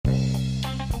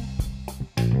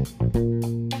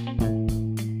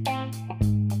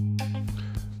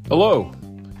Hello,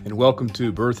 and welcome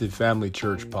to Berthoud Family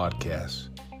Church Podcast.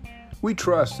 We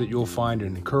trust that you'll find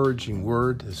an encouraging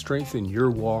word to strengthen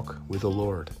your walk with the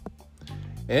Lord.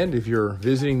 And if you're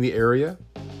visiting the area,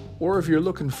 or if you're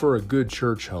looking for a good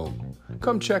church home,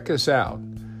 come check us out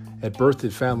at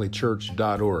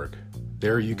berthoudfamilychurch.org.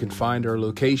 There you can find our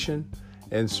location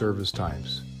and service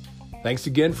times. Thanks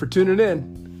again for tuning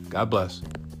in. God bless.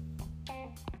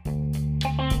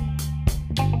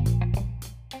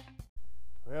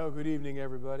 Well, good evening,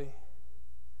 everybody.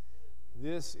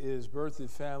 This is Berthoud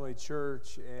Family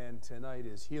Church, and tonight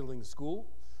is Healing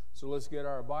School. So let's get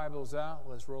our Bibles out,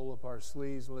 let's roll up our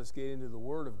sleeves, and let's get into the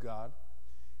Word of God.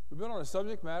 We've been on a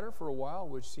subject matter for a while,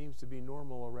 which seems to be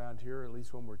normal around here, at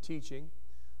least when we're teaching,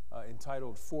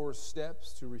 entitled 4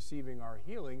 Steps to Receiving Our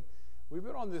Healing. We've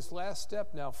been on this last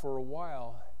step now for a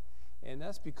while, and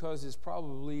that's because it's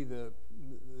probably the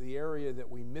area that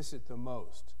we miss it the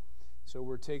most. So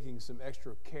we're taking some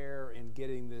extra care in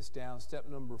getting this down. Step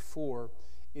number 4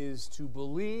 is to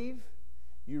believe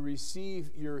you receive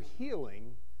your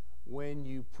healing when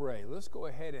you pray. Let's go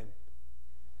ahead and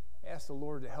ask the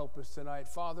Lord to help us tonight.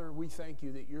 Father, we thank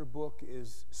you that your book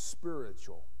is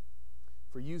spiritual.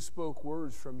 For you spoke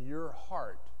words from your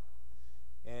heart,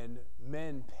 and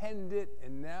men penned it,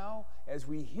 and now as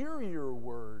we hear your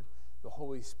word, the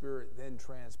Holy Spirit then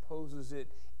transposes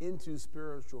it into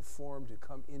spiritual form to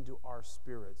come into our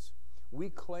spirits. We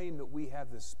claim that we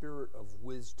have the spirit of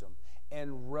wisdom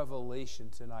and revelation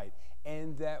tonight,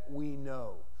 and that we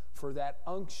know. For that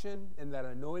unction and that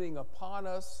anointing upon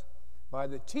us by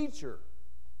the teacher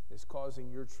is causing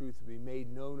your truth to be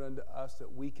made known unto us,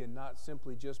 that we can not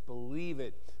simply just believe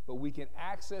it, but we can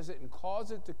access it and cause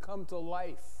it to come to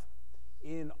life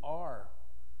in our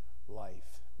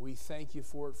life. We thank you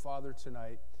for it, Father,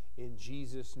 tonight. In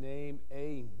Jesus' name,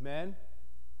 amen.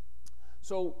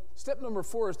 So step number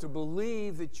 4 is to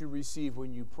believe that you receive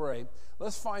when you pray.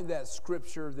 Let's find that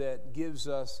scripture that gives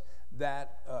us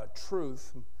that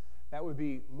truth. That would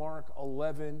be Mark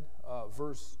 11,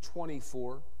 verse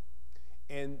 24.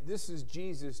 And this is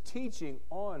Jesus teaching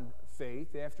on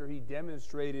faith after he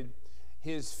demonstrated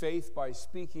his faith by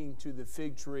speaking to the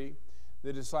fig tree.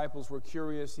 The disciples were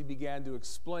curious. He began to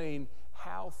explain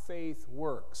how faith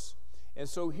works. And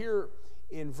so here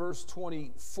in verse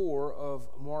 24 of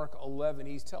Mark 11,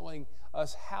 he's telling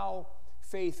us how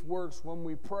faith works when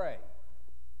we pray.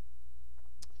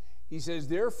 He says,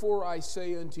 "Therefore I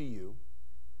say unto you,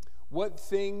 what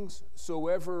things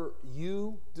soever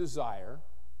you desire,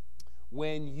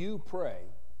 when you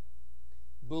pray,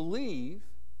 believe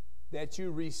that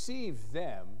you receive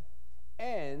them,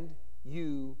 and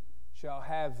you shall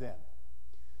have them."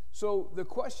 So the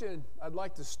question I'd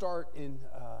like to start in,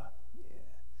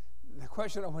 the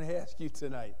question I want to ask you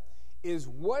tonight is,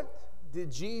 what did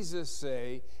Jesus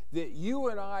say that you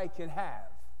and I can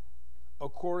have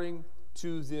according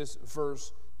to this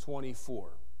verse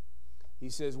 24? He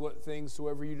says, what things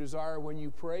soever you desire when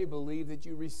you pray, believe that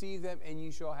you receive them and you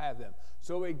shall have them.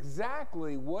 So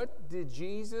exactly what did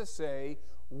Jesus say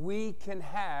we can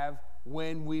have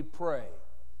when we pray?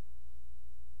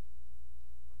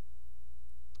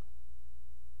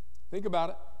 Think about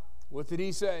it. What did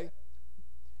he say?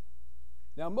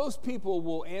 Now, most people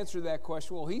will answer that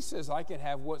question, well, he says I can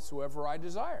have whatsoever I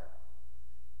desire.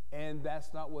 And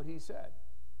that's not what he said.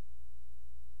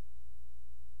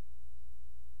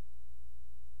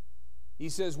 He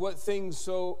says, what things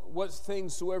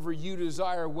soever you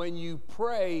desire when you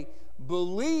pray,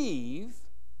 believe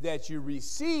that you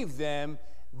receive them,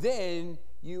 then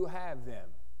you have them.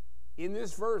 In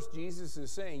this verse, Jesus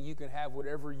is saying you can have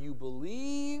whatever you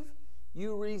believe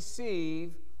you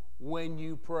receive when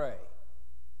you pray.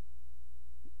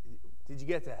 Did you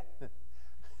get that?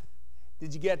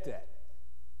 Did you get that?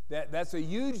 That's a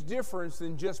huge difference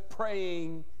than just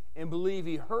praying and believe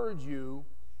he heard you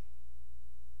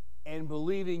and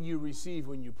believing you receive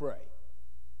when you pray.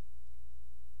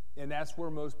 And that's where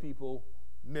most people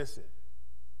miss it.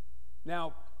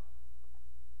 Now,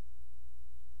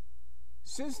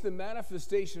 since the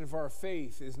manifestation of our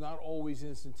faith is not always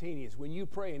instantaneous, when you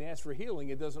pray and ask for healing,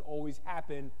 it doesn't always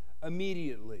happen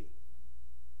immediately.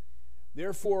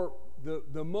 Therefore,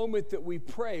 the moment that we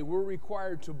pray, we're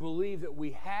required to believe that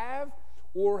we have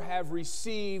or have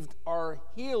received our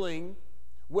healing,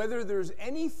 whether there's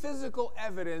any physical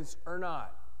evidence or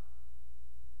not.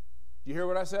 Do you hear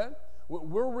what I said?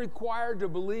 We're required to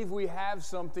believe we have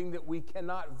something that we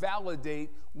cannot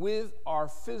validate with our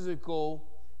physical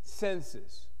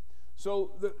senses.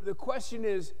 So the question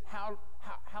is, how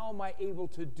am I able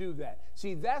to do that?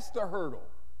 See, that's the hurdle.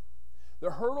 The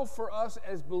hurdle for us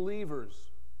as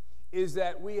believers is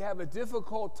that we have a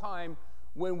difficult time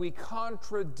when we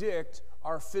contradict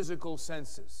our physical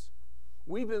senses.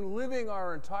 We've been living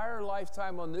our entire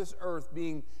lifetime on this earth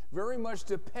being very much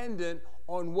dependent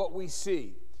on what we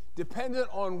see, dependent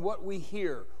on what we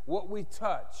hear, what we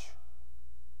touch,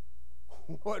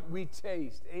 what we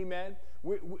taste. Amen?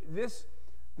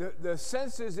 The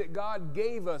senses that God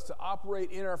gave us to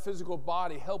operate in our physical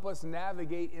body help us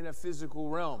navigate in a physical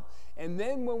realm. And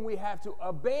then when we have to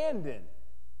abandon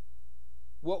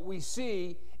what we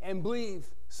see and believe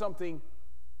something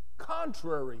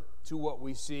contrary to what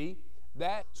we see,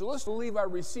 so let's believe I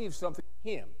received something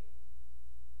from Him.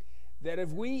 That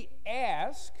if we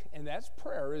ask, and that's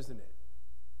prayer, isn't it?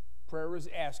 Prayer is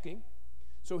asking.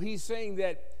 So He's saying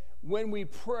that when we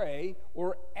pray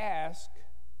or ask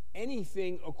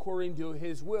anything according to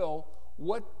His will,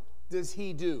 what does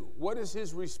He do? What is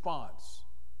His response?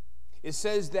 It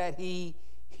says that He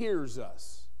hears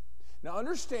us. Now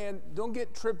understand, don't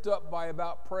get tripped up by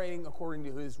about praying according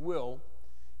to His will.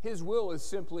 His will is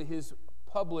simply His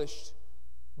published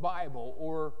Bible,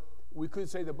 or we could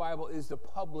say the Bible is the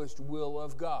published will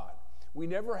of God. We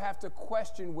never have to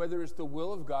question whether it's the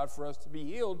will of God for us to be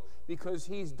healed, because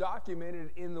He's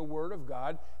documented in the Word of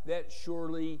God that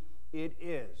surely it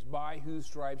is. By whose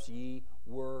stripes ye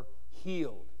were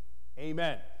healed.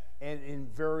 Amen. And in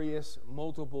various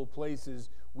multiple places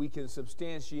we can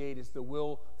substantiate it's the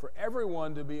will for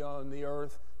everyone to be on the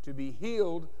earth to be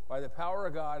healed by the power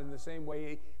of God, in the same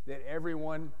way that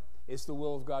everyone, it's the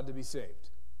will of God to be saved.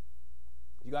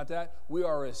 You got that? We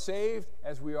are as saved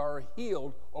as we are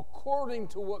healed according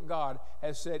to what God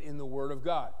has said in the Word of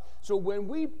God. So when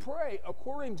we pray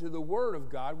according to the Word of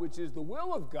God, which is the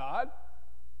will of God,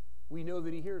 we know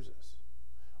that He hears us.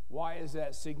 Why is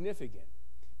that significant?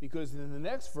 Because in the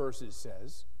next verse it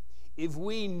says, if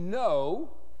we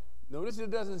know, notice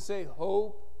it doesn't say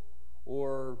hope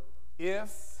or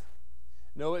if.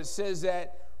 No, it says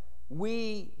that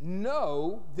we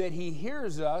know that He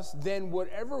hears us, then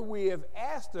whatever we have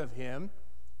asked of Him,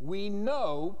 we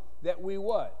know that we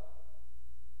what?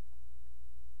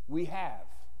 We have.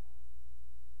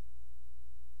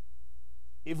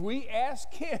 If we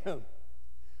ask Him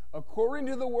according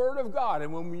to the Word of God,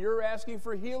 and when you're asking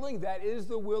for healing, that is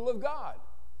the will of God.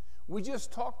 We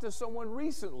just talked to someone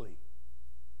recently,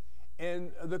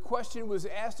 and the question was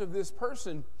asked of this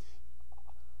person,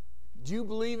 do you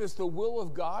believe it's the will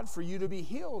of God for you to be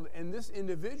healed? And this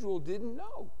individual didn't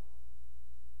know.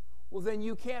 Well, then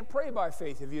you can't pray by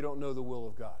faith if you don't know the will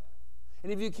of God.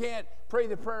 And if you can't pray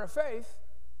the prayer of faith,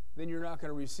 then you're not going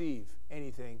to receive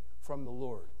anything from the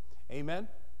Lord. Amen?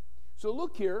 So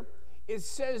look here. It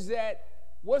says that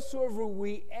whatsoever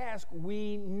we ask,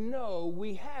 we know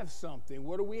we have something.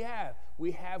 What do we have?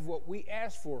 We have what we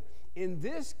ask for. In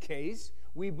this case,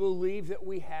 we believe that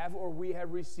we have, or we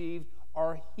have received,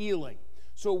 our healing.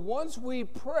 So once we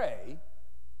pray,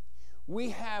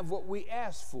 we have what we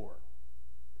asked for.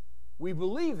 We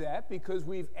believe that because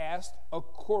we've asked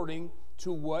according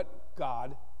to what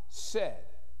God said.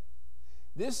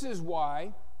 This is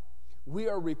why we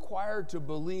are required to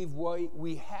believe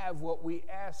we have what we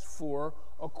asked for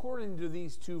according to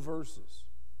these two verses.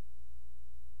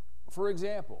 For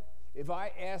example, if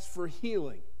I ask for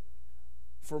healing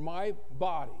for my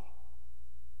body,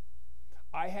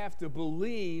 I have to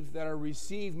believe that I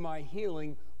receive my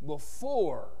healing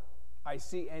before I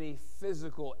see any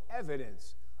physical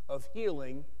evidence of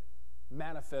healing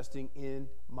manifesting in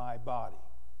my body.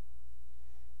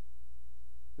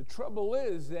 The trouble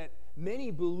is that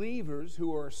many believers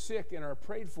who are sick and are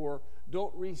prayed for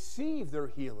don't receive their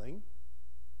healing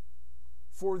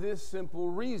for this simple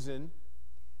reason: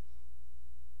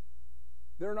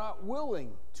 they're not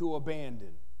willing to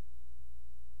abandon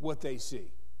what they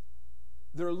see.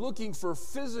 They're looking for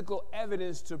physical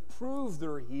evidence to prove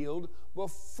they're healed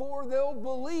before they'll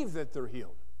believe that they're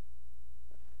healed.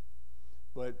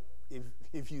 But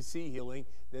if you see healing,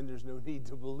 then there's no need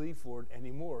to believe for it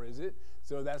anymore, is it?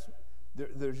 So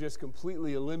they're just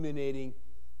completely eliminating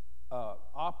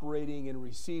operating and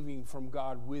receiving from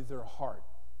God with their heart.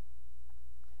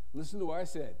 Listen to what I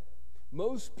said.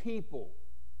 Most people,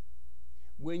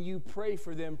 when you pray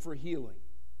for them for healing,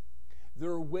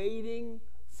 they're waiting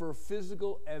for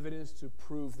physical evidence to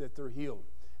prove that they're healed.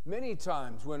 Many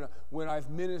times when I've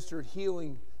ministered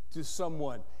healing to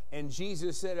someone, and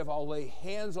Jesus said, if I'll lay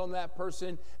hands on that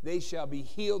person, they shall be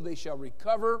healed, they shall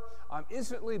recover, I'm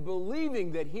instantly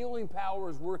believing that healing power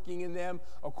is working in them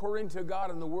according to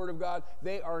God and the Word of God.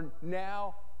 They are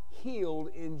now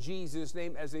healed in Jesus'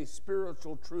 name as a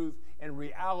spiritual truth and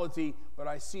reality, but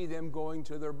I see them going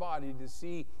to their body to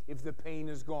see if the pain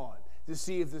is gone, to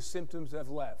see if the symptoms have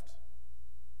left.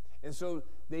 And so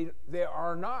they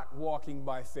are not walking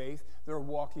by faith, they're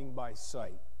walking by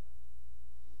sight.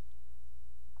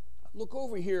 Look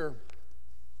over here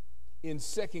in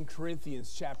 2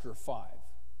 Corinthians chapter 5.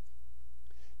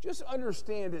 Just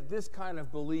understand that this kind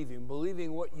of believing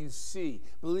what you see,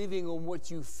 believing on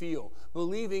what you feel,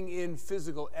 believing in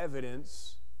physical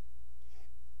evidence,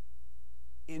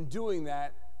 in doing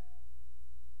that,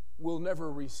 will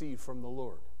never receive from the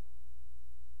Lord.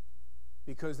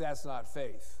 Because that's not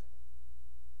faith.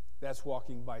 That's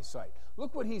walking by sight.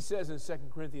 Look what he says in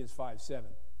 2 Corinthians 5:7.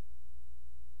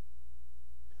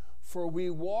 For we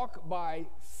walk by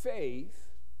faith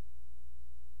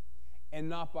and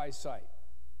not by sight.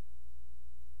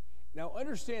 Now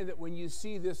understand that when you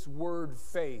see this word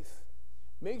faith,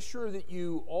 make sure that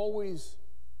you always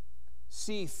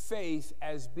see faith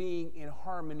as being in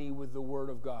harmony with the Word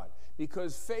of God.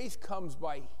 Because faith comes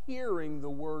by hearing the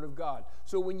Word of God.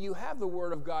 So when you have the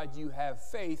Word of God, you have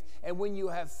faith. And when you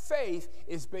have faith,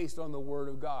 it's based on the Word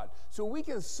of God. So we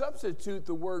can substitute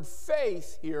the word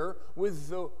faith here with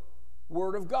the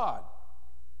Word of God.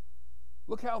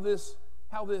 Look how this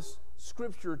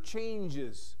scripture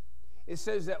changes. It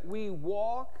says that we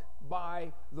walk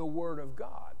by the Word of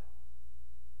God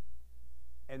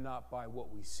and not by what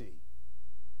we see.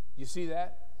 You see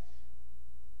that?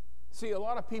 See, a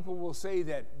lot of people will say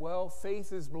that, well,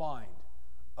 faith is blind.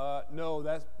 No,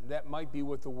 that might be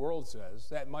what the world says.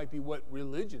 That might be what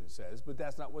religion says, but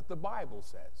that's not what the Bible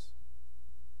says.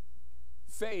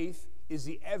 Faith is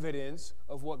the evidence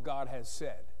of what God has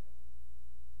said.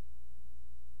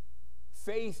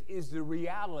 Faith is the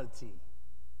reality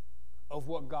of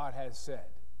what God has said.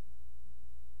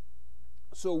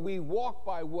 So we walk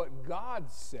by what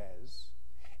God says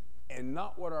and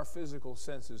not what our physical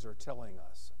senses are telling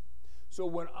us. So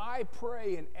when I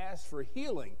pray and ask for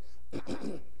healing,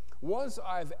 once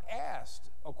I've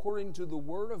asked according to the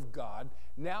Word of God,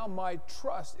 now my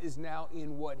trust is now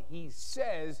in what He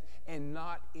says and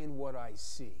not in what I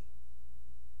see.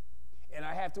 And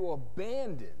I have to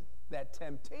abandon that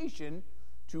temptation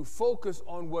to focus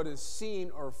on what is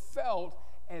seen or felt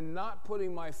and not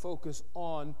putting my focus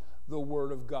on the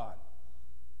Word of God.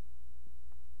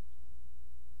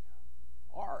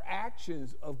 Our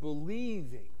actions of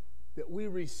believing that we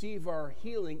receive our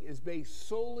healing is based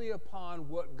solely upon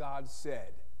what God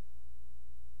said.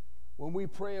 When we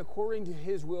pray according to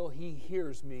His will, He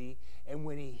hears me, and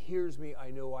when He hears me,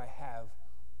 I know I have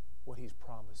what He's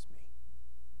promised me.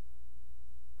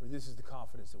 For this is the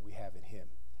confidence that we have in Him.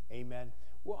 Amen.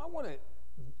 Well, I want to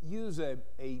use a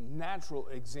natural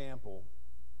example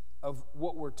of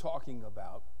what we're talking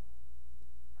about,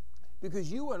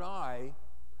 because you and I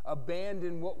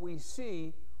abandon what we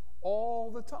see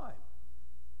all the time.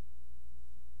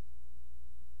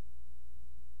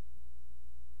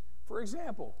 For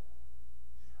example,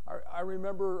 I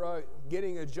remember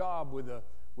getting a job with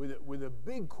a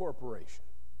big corporation.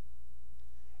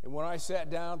 And when I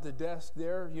sat down at the desk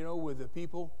there, with the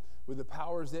people, with the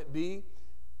powers that be,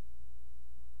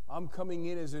 I'm coming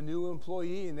in as a new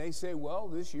employee, and they say, well,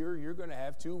 this year you're going to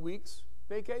have 2 weeks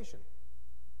vacation.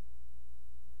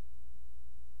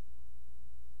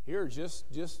 Here, just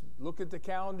look at the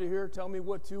calendar here, tell me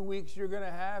what 2 weeks you're going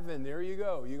to have, and there you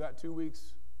go. You got 2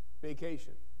 weeks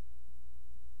vacation.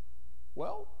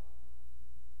 Well,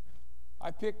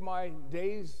 I pick my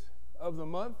days of the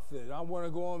month that I want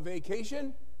to go on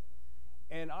vacation,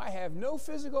 and I have no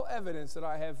physical evidence that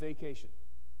I have vacation.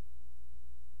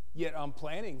 Yet I'm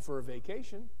planning for a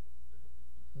vacation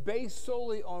based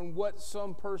solely on what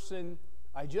some person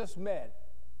I just met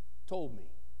told me.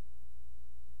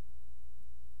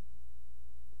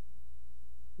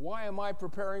 Why am I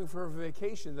preparing for a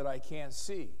vacation that I can't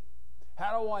see?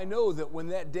 How do I know that when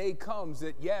that day comes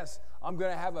that, yes, I'm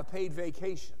going to have a paid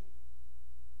vacation?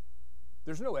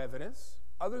 There's no evidence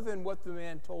other than what the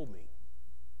man told me.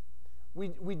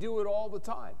 We do it all the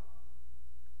time.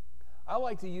 I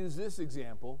like to use this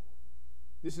example.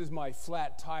 This is my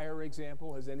flat tire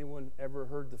example. Has anyone ever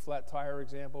heard the flat tire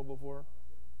example before?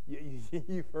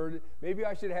 You've heard it? Maybe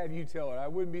I should have you tell it. I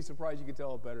wouldn't be surprised you could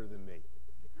tell it better than me.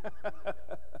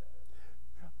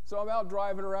 So I'm out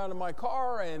driving around in my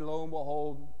car, and lo and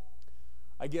behold,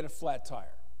 I get a flat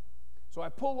tire. So I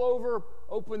pull over,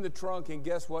 open the trunk, and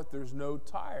guess what? There's no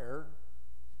tire,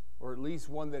 or at least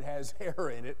one that has air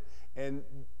in it. And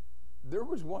there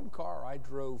was one car I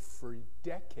drove for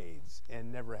decades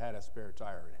and never had a spare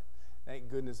tire in it. Thank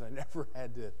goodness I never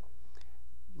had to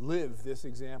live this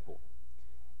example.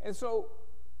 And so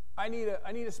I need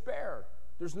a spare.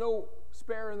 There's no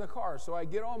spare in the car. So I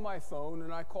get on my phone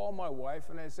and I call my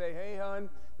wife and I say, hey, hon,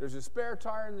 there's a spare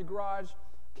tire in the garage.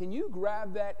 can you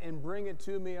grab that and bring it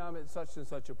to me? I'm at such and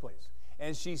such a place.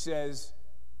 And she says,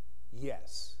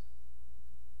 yes.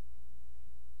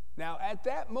 Now, at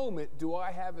that moment, do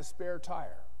I have a spare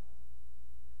tire?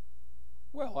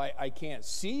 Well, I can't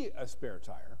see a spare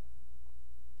tire.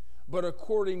 But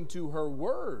according to her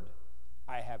word,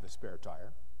 I have a spare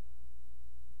tire.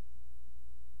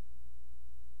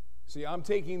 See, I'm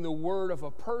taking the word of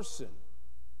a person,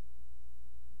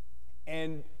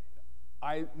 and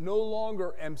I no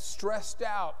longer am stressed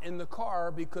out in the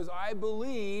car because I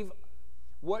believe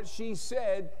what she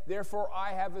said, therefore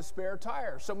I have a spare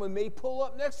tire. Someone may pull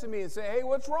up next to me and say, hey,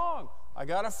 what's wrong? I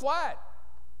got a flat.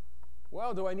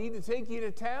 Well, do I need to take you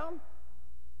to town?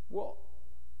 Well,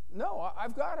 no,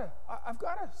 I've got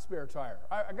a spare tire.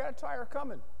 I got a tire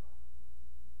coming.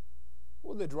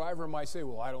 Well, the driver might say,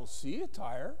 well, I don't see a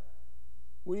tire.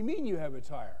 What do you mean you have a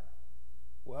tire?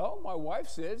 Well, my wife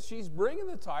said she's bringing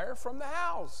the tire from the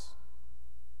house.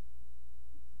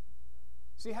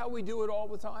 See how we do it all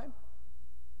the time?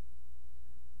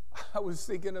 I was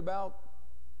thinking about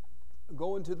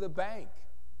going to the bank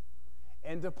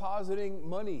and depositing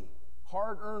money,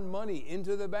 hard-earned money,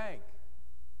 into the bank.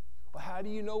 Well, how do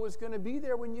you know it's going to be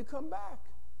there when you come back?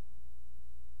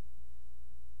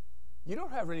 You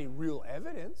don't have any real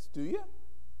evidence, do you?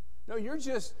 No, you're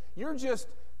just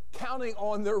counting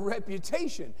on their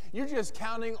reputation. You're just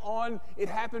counting on it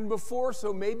happened before,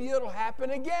 so maybe it'll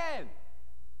happen again.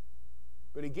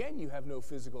 But again, you have no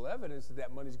physical evidence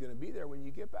that money's going to be there when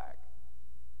you get back.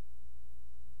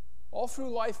 All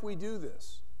through life we do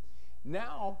this.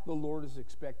 Now the Lord is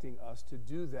expecting us to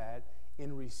do that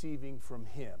in receiving from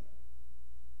Him.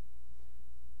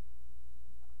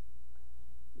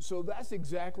 So that's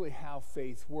exactly how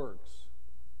faith works.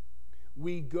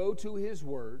 We go to His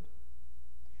Word.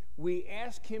 We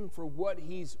ask Him for what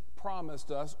He's promised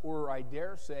us, or I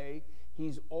dare say,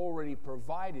 He's already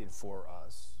provided for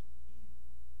us.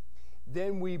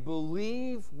 Then we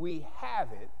believe we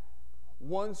have it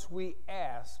once we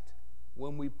asked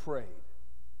when we prayed.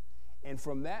 And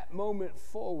from that moment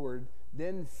forward,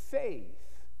 then faith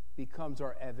becomes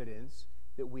our evidence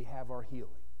that we have our healing.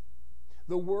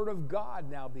 The Word of God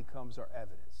now becomes our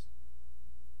evidence.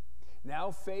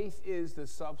 Now faith is the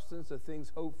substance of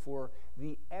things hoped for,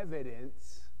 the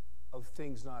evidence of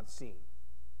things not seen.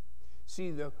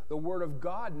 See, the Word of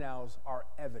God now is our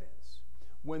evidence.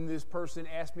 When this person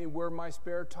asked me where my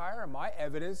spare tire, my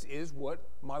evidence is what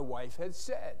my wife had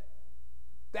said.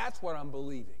 That's what I'm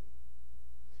believing.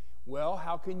 Well,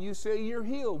 how can you say you're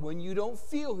healed when you don't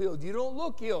feel healed? You don't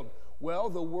look healed. Well,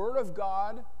 the Word of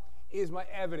God is my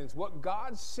evidence. What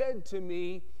God said to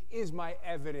me is my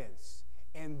evidence.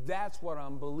 And that's what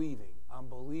I'm believing. I'm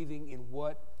believing in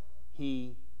what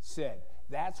He said.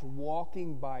 That's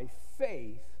walking by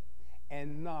faith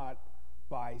and not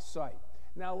by sight.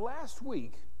 Now, last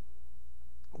week,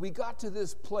 we got to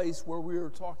this place where we were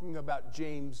talking about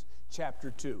James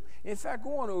chapter 2. In fact,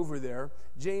 go on over there,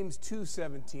 James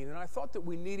 2:17. And I thought that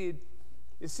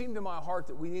it seemed to my heart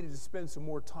that we needed to spend some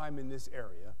more time in this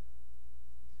area.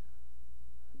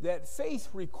 That faith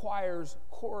requires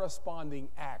corresponding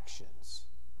actions.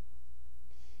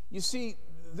 You see,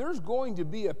 there's going to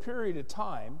be a period of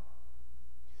time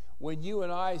when you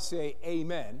and I say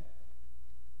amen,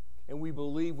 and we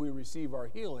believe we receive our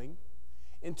healing,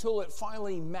 until it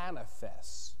finally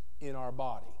manifests in our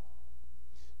body.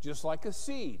 Just like a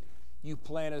seed. You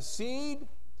plant a seed,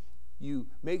 you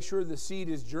make sure the seed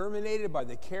is germinated by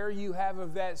the care you have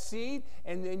of that seed,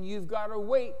 and then you've got to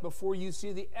wait before you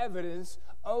see the evidence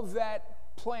of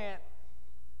that plant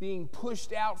being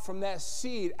pushed out from that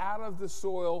seed out of the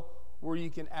soil where you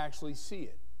can actually see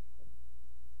it.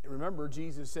 And remember,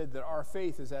 Jesus said that our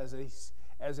faith is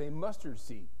as a mustard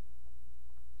seed.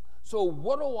 So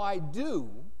what do I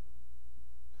do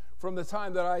from the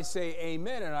time that I say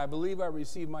amen and I believe I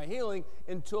receive my healing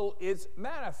until it's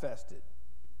manifested?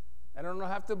 I don't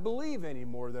have to believe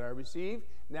anymore that I receive.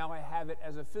 Now I have it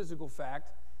as a physical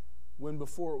fact when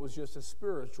before it was just a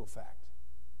spiritual fact.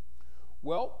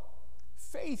 Well,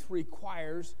 faith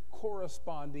requires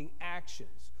corresponding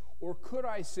actions, or could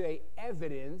I say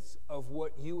evidence of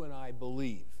what you and I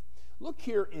believe. Look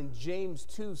here in James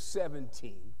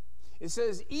 2:17. It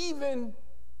says, even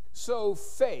so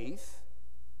faith,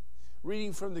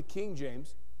 reading from the King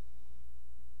James,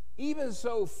 even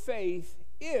so faith,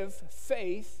 if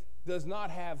faith does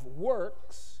not have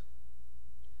works,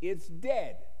 it's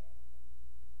dead,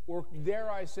 or dare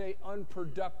I say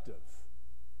unproductive,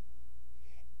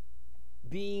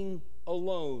 being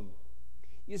alone.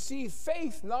 You see,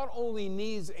 faith not only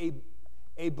needs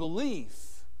a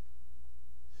belief,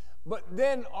 but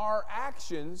then our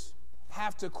actions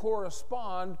have to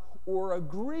correspond, or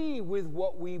agree with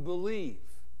what we believe.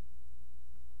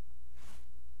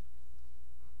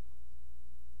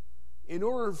 In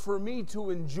order for me to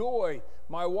enjoy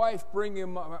my wife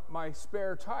bringing my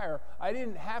spare tire, I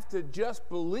didn't have to just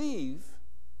believe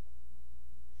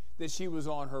that she was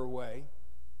on her way.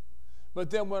 But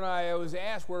then when I was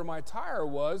asked where my tire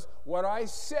was, what I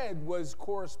said was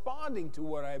corresponding to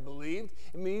what I believed.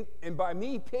 And by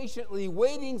me patiently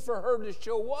waiting for her to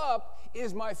show up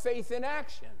is my faith in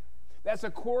action. That's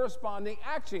a corresponding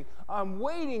action. I'm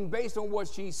waiting based on what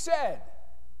she said.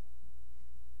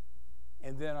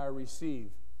 And then I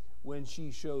receive when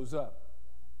she shows up.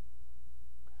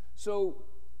 So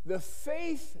the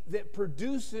faith that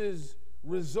produces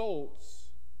results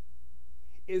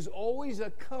is always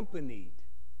accompanied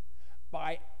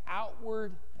by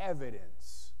outward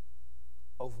evidence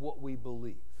of what we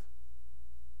believe.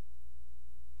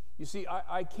 You see,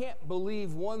 I can't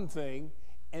believe one thing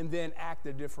and then act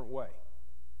a different way.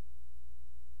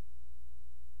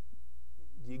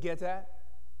 Do you get that?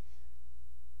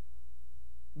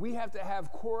 We have to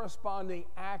have corresponding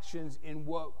actions in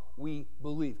what we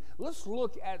believe. Let's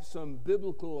look at some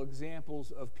biblical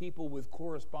examples of people with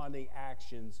corresponding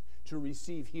actions to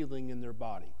receive healing in their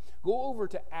body. Go over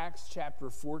to Acts chapter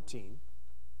 14.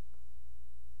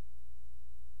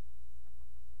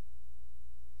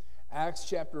 Acts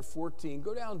chapter 14.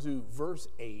 Go down to verse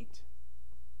 8.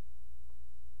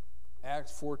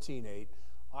 Acts 14:8.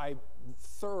 I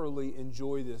thoroughly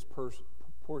enjoy this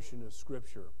portion of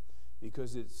Scripture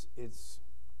because it's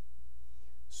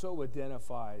so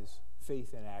identifies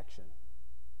faith in action.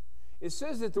 It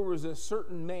says that there was a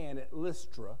certain man at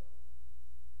Lystra,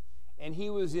 and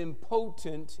he was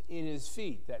impotent in his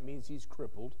feet. That means he's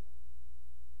crippled.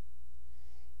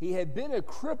 He had been a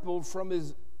crippled from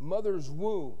his mother's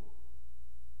womb.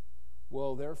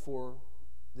 Well, therefore,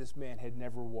 this man had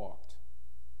never walked.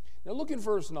 Now look at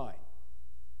verse 9.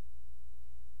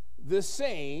 The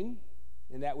same,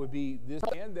 and that would be this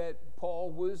man that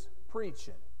Paul was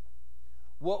preaching.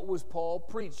 What was Paul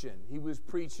preaching? He was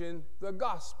preaching the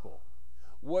gospel.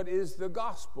 What is the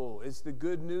gospel? It's the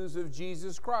good news of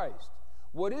Jesus Christ.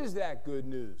 What is that good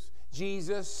news?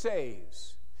 Jesus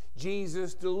saves.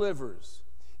 Jesus delivers.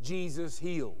 Jesus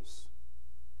heals.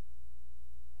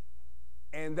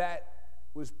 And that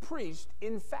was preached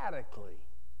emphatically.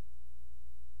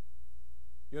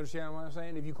 You understand what I'm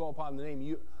saying? If you call upon the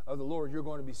name of the Lord, you're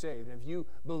going to be saved. And if you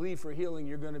believe for healing,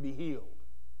 you're going to be healed.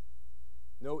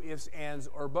 No ifs, ands,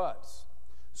 or buts.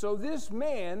 So this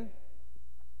man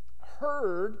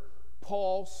heard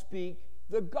Paul speak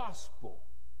the gospel.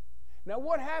 Now,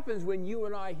 what happens when you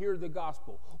and I hear the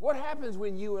gospel? What happens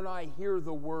when you and I hear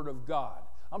the word of God?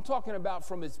 I'm talking about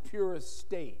from its purest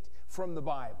state, from the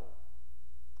Bible.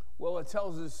 Well, it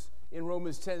tells us in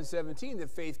Romans 10:17 that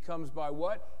faith comes by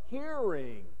what?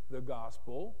 Hearing the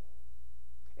gospel,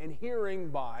 and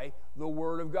hearing by the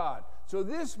word of God. So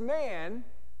this man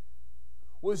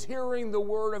was hearing the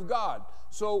word of God.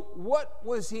 So what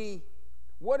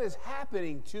is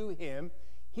happening to him?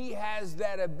 He has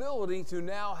that ability to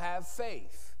now have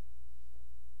faith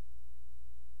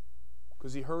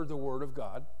because he heard the word of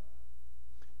God.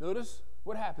 Notice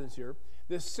what happens here.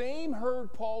 The same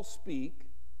heard Paul speak,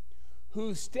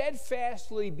 who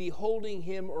steadfastly beholding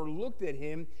him or looked at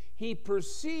him, he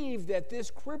perceived that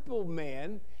this crippled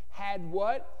man had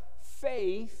what?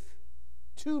 Faith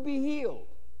to be healed.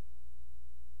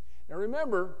 Now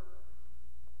remember,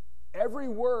 every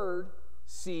word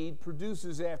seed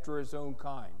produces after its own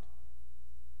kind.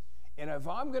 And if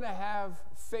I'm going to have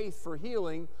faith for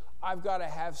healing, I've got to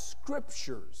have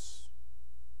scriptures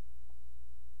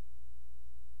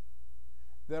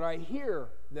that I hear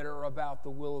that are about the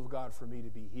will of God for me to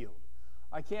be healed.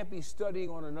 I can't be studying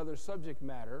on another subject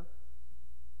matter,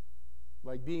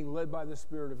 like being led by the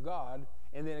Spirit of God,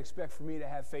 and then expect for me to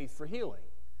have faith for healing.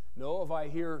 No, if I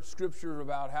hear scripture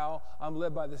about how I'm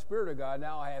led by the Spirit of God,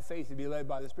 now I have faith to be led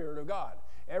by the Spirit of God.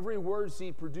 Every word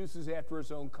seed produces after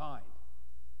its own kind.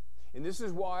 And this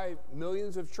is why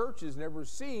millions of churches never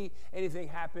see anything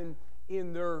happen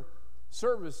in their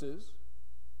services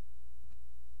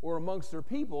or amongst their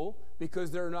people, because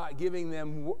they're not giving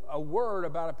them a word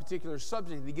about a particular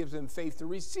subject that gives them faith to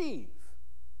receive.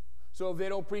 So if they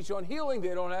don't preach on healing,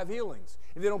 they don't have healings.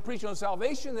 If they don't preach on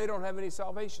salvation, they don't have any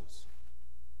salvations.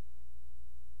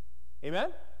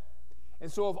 Amen?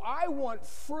 And so if I want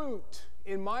fruit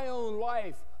in my own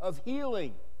life of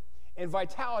healing and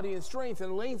vitality and strength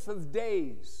and length of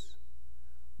days,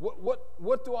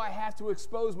 what do I have to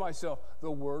expose myself?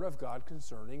 The Word of God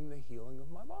concerning the healing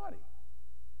of my body.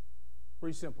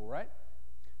 Pretty simple, right?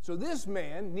 So this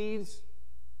man needs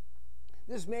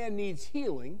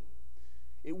healing,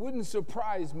 it wouldn't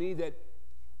surprise me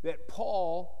that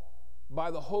Paul,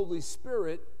 by the Holy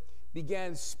Spirit,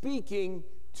 began speaking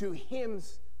to him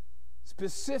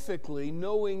specifically,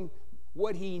 knowing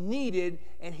what he needed,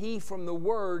 and he, from the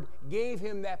Word, gave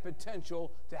him that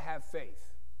potential to have faith.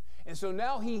 And so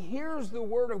now he hears the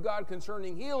Word of God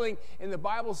concerning healing, and the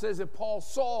Bible says that Paul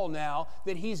saw now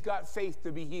that he's got faith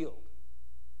to be healed.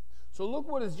 So look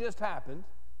what has just happened.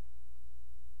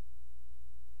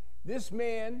 This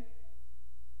man,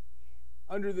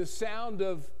 under the sound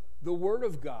of the Word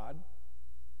of God,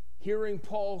 hearing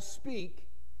Paul speak,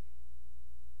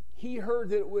 he heard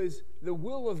that it was the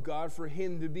will of God for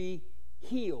him to be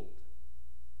healed.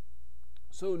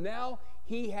 So now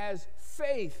he has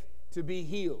faith to be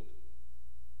healed.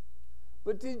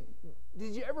 But did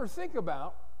you ever think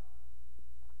about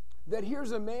that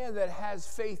here's a man that has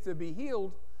faith to be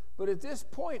healed, but at this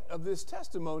point of this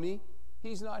testimony,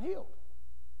 he's not healed?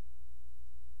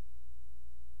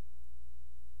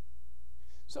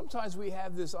 Sometimes we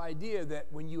have this idea that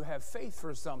when you have faith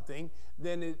for something,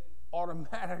 then it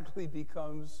automatically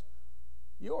becomes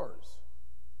yours.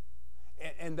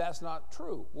 And that's not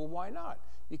true. Well, why not?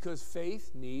 Because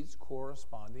faith needs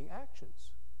corresponding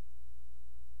actions.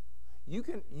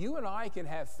 You and I can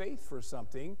have faith for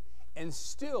something and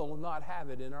still not have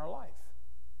it in our life.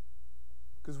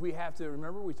 Because we have to,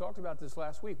 remember we talked about this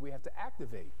last week, we have to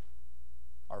activate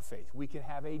our faith. We can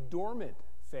have a dormant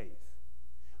faith.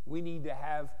 We need to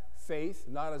have faith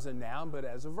not as a noun but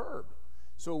as a verb.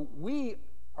 So we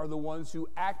are the ones who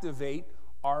activate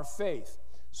our faith.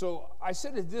 So I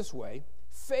said it this way: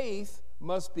 faith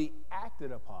must be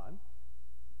acted upon.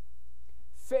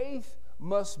 Faith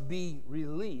must be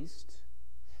released.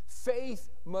 Faith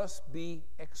must be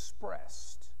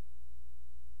expressed.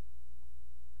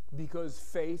 Because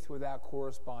faith without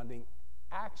corresponding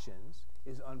actions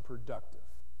is unproductive.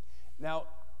 Now,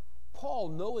 Paul,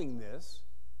 knowing this,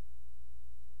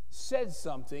 said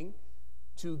something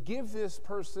to give this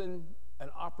person an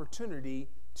opportunity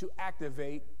to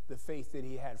activate the faith that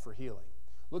he had for healing.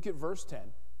 Look at verse 10.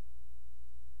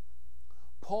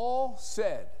 Paul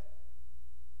said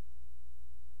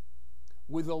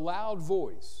with a loud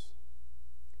voice,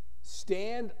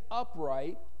 "Stand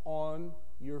upright on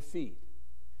your feet."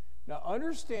 Now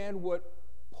understand what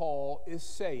Paul is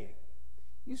saying.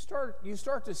 You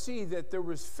start to see that there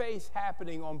was faith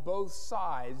happening on both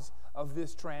sides of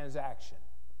this transaction.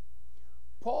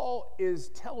 Paul is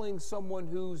telling someone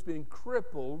who's been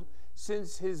crippled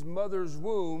since his mother's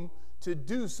womb to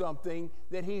do something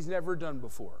that he's never done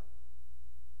before.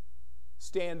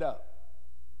 Stand up.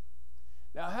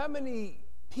 Now, how many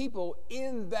people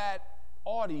in that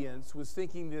audience was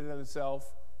thinking to themselves,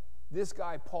 this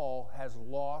guy Paul has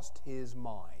lost his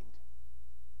mind?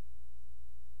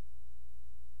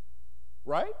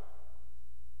 Right?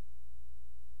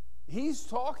 He's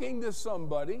talking to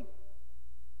somebody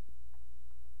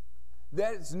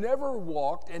that's never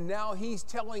walked, and now he's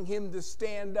telling him to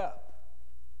stand up.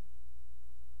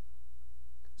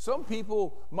 Some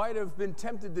people might have been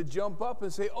tempted to jump up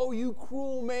and say, "Oh, you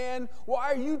cruel man,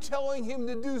 why are you telling him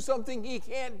to do something he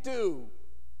can't do?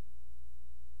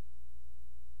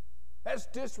 That's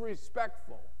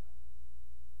disrespectful."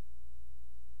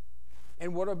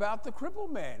 And what about the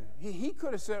crippled man? He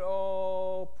could have said,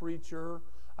 "Oh, preacher,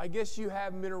 I guess you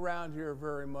haven't been around here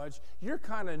very much. You're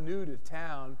kind of new to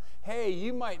town. Hey,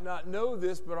 you might not know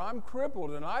this, but I'm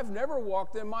crippled and I've never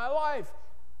walked in my life."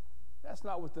 That's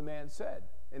not what the man said,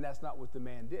 and that's not what the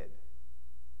man did.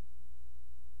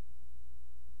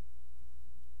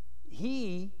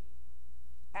 He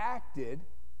acted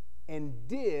and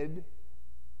did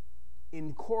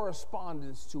in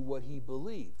correspondence to what he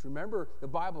believed. Remember, the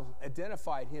Bible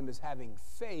identified him as having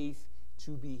faith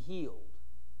to be healed,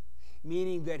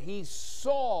 meaning that he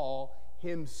saw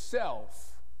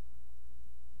himself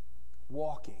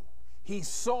walking. He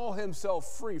saw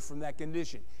himself free from that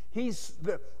condition. He's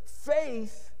the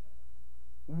faith,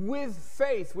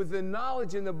 with the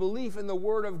knowledge and the belief in the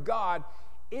Word of God,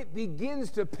 it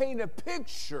begins to paint a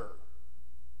picture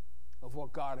of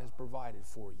what God has provided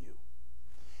for you.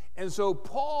 And so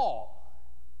Paul,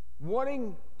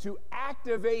 wanting to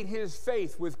activate his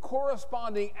faith with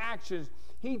corresponding actions,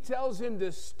 he tells him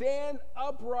to stand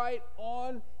upright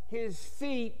on his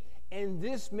feet, and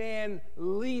this man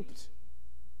leaped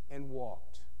and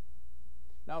walked.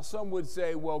 Now some would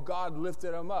say, well, God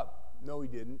lifted him up. No, he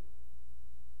didn't.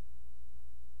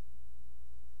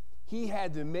 He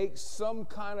had to make some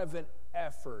kind of an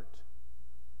effort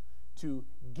to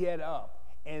get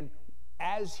up. And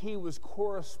as he was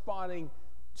corresponding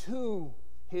to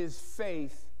his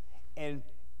faith and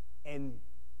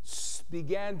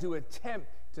began to attempt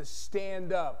to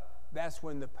stand up, that's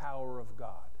when the power of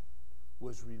God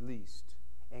was released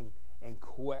and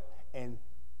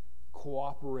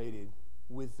cooperated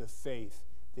with the faith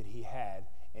that he had.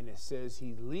 And it says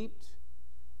he leaped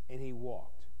and he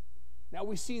walked. Now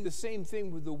we see the same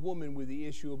thing with the woman with the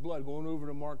issue of blood. Going over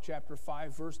to Mark chapter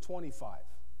 5, verse 25.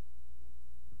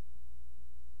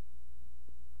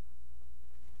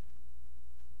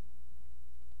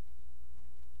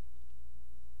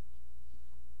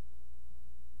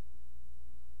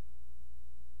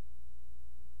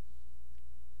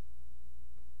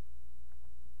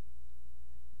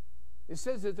 It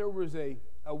says that there was a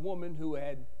woman who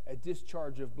had a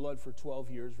discharge of blood for 12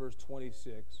 years, verse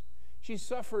 26. She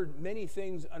suffered many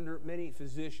things under many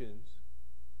physicians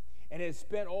and had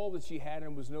spent all that she had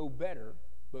and was no better,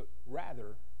 but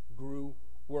rather grew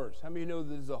worse. How many of you know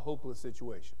this is a hopeless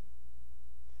situation?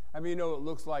 How many of you know it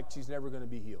looks like she's never going to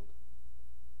be healed?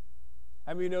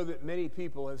 How many of you know that many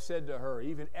people have said to her,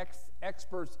 even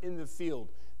experts in the field,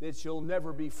 that she'll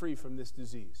never be free from this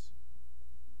disease?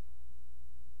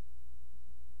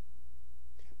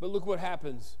 But look what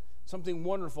happens. Something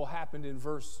wonderful happened in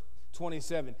verse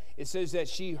 27. It says that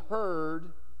she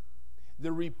heard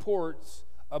the reports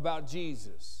about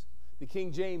Jesus. The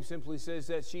King James simply says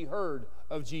that she heard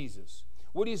of Jesus.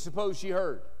 What do you suppose she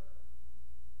heard?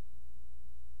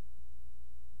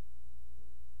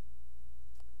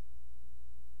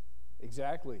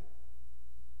 Exactly.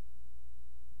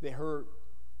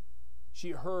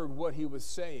 She heard what he was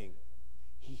saying.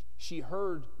 She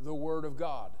heard the word of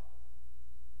God.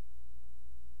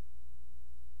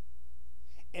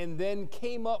 And then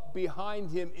came up behind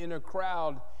him in a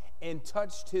crowd and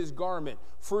touched his garment.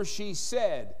 For she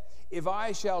said, if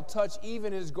I shall touch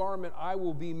even his garment, I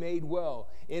will be made well.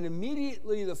 And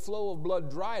immediately the flow of blood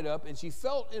dried up, and she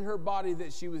felt in her body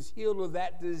that she was healed of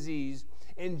that disease.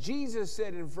 And Jesus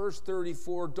said in verse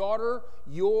 34, daughter,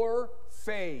 your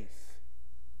faith.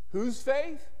 Whose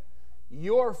faith?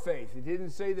 Your faith. It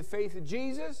didn't say the faith of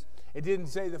Jesus. It didn't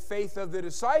say the faith of the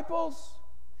disciples.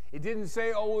 It didn't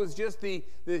say, oh, it was just the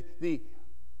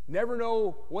never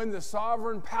know when the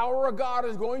sovereign power of God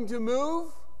is going to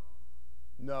move.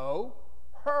 No,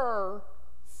 her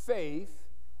faith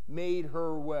made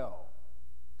her well.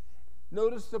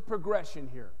 Notice the progression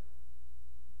here.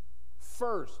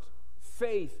 First,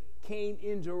 faith came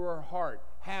into her heart.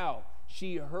 How?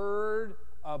 She heard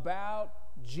about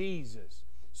Jesus.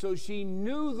 So she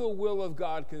knew the will of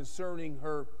God concerning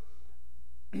her.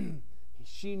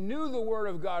 She knew the word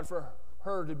of God for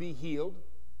her to be healed,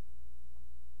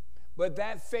 but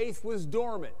that faith was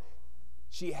dormant.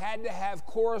 She had to have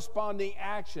corresponding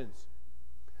actions.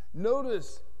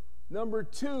 Notice, number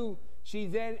 2, she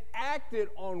then acted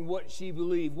on what she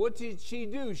believed. What did she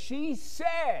do? She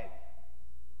said,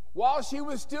 while she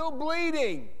was still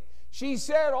bleeding, she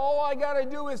said, all I got to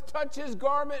do is touch his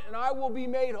garment and I will be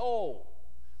made whole.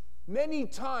 Many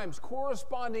times,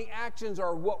 corresponding actions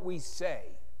are what we say.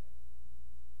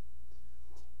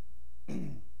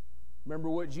 Remember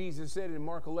what Jesus said in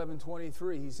Mark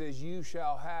 11:23. He says, you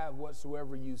shall have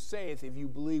whatsoever you saith if you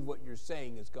believe what you're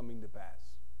saying is coming to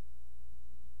pass.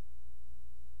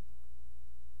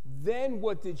 Then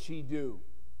what did she do?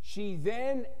 She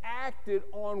then acted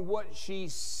on what she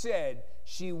said.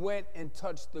 She went and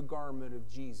touched the garment of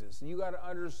Jesus. And you got to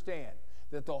understand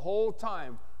that the whole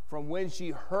time, from when she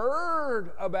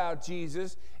heard about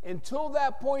Jesus until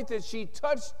that point that she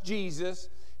touched Jesus,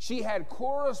 she had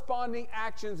corresponding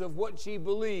actions of what she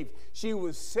believed. She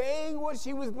was saying what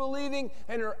she was believing,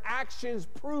 and her actions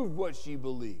proved what she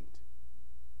believed.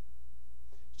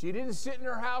 She didn't sit in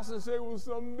her house and say, well,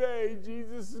 someday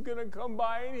Jesus is going to come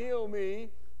by and heal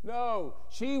me. No,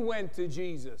 she went to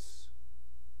Jesus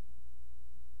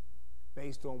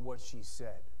based on what she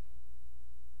said.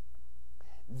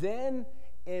 Then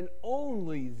and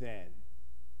only then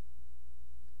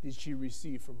did she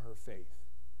receive from her faith.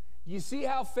 You see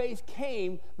how faith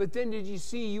came, but then did you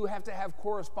see you have to have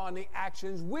corresponding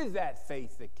actions with that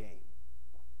faith that came?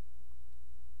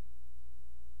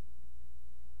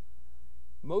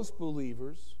 Most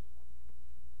believers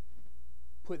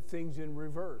put things in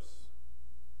reverse.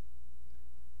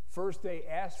 First, they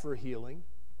ask for healing.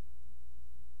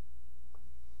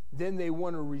 Then they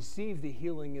want to receive the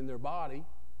healing in their body,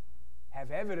 have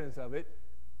evidence of it.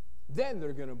 Then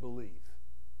they're going to believe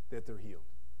that they're healed.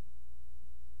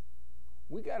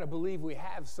 We got to believe we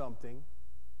have something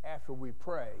after we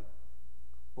pray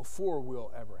before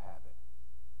we'll ever have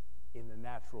it in the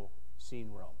natural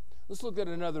seen realm. Let's look at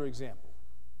another example.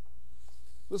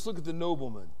 Let's look at the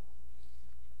nobleman.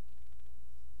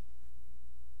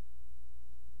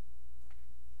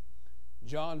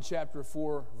 John chapter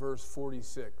 4, verse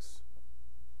 46.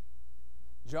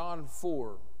 John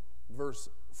 4, verse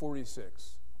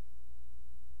 46.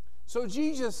 So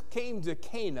Jesus came to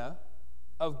Cana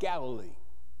of Galilee.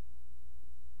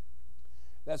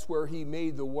 That's where he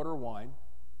made the water wine.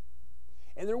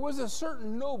 And there was a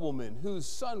certain nobleman whose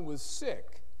son was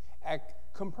sick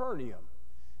at Capernaum.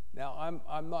 Now,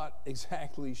 I'm not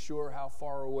exactly sure how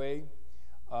far away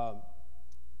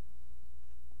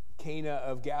Cana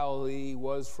of Galilee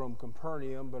was from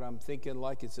Capernaum, but I'm thinking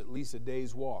like it's at least a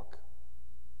day's walk.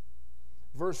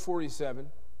 Verse 47,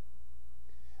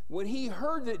 when he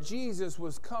heard that Jesus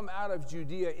was come out of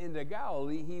Judea into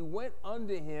Galilee, he went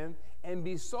unto him and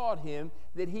besought him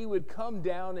that he would come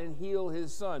down and heal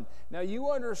his son. Now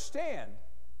you understand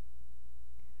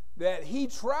that he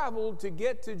traveled to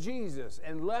get to Jesus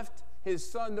and left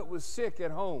his son that was sick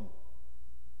at home.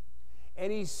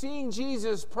 And he's seen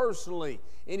Jesus personally.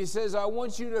 And he says, I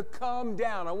want you to come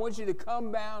down. I want you to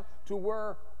come down to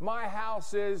where my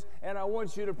house is, and I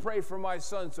want you to pray for my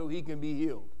son so he can be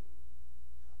healed.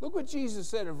 Look what Jesus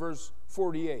said in verse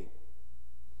 48.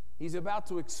 He's about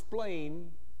to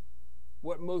explain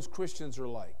what most Christians are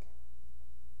like.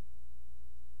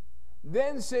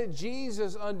 Then said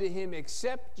Jesus unto him,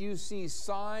 except you see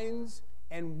signs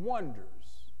and wonders,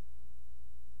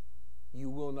 you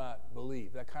will not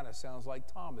believe. That kind of sounds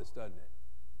like Thomas, doesn't it?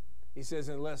 He says,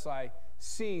 unless I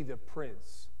see the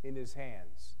prints in his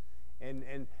hands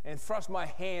and thrust my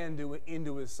hand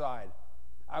into his side,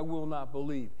 I will not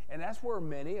believe. And that's where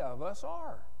many of us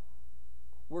are.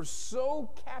 We're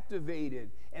so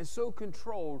captivated and so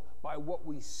controlled by what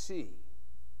we see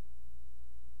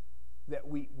that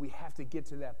we have to get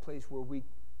to that place where we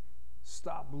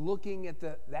stop looking at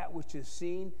that which is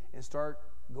seen and start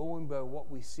going by what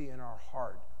we see in our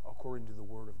heart according to the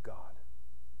Word of God.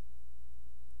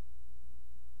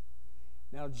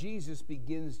 Now Jesus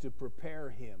begins to prepare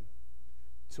him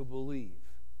to believe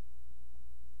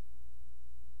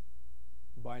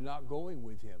by not going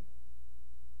with him.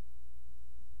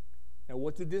 Now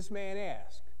what did this man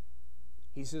ask?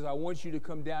 He says, I want you to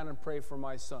come down and pray for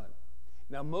my son.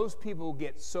 Now most people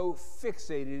get so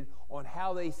fixated on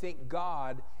how they think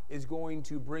God is going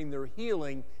to bring their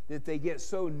healing that they get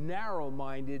so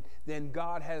narrow-minded, then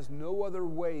God has no other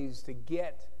ways to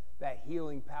get that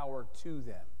healing power to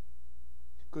them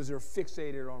because they're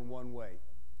fixated on one way.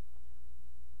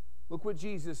 Look what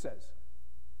Jesus says.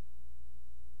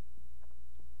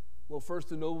 Well, first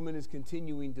the nobleman is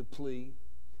continuing to plead.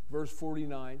 Verse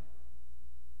 49,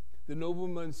 the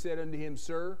nobleman said unto him,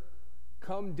 Sir,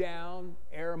 come down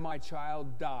ere my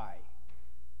child die.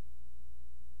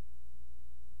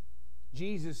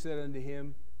 Jesus said unto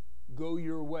him, Go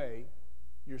your way,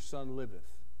 your son liveth.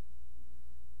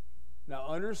 Now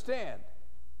understand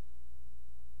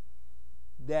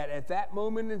that at that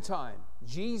moment in time,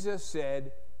 Jesus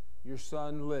said, Your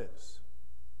son lives.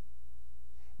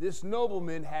 This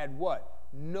nobleman had what?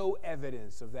 No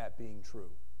evidence of that being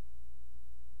true.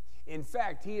 In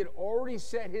fact, he had already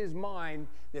set his mind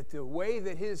that the way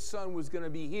that his son was going to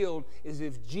be healed is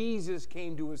if Jesus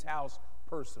came to his house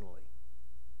personally.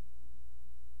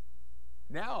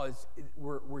 Now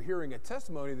we're hearing a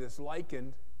testimony that's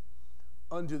likened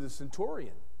unto the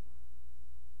centurion,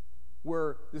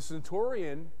 where the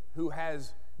centurion who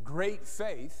has great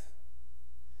faith,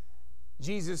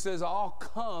 Jesus says, I'll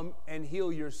come and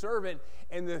heal your servant.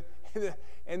 And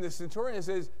the centurion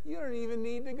says, you don't even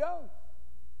need to go.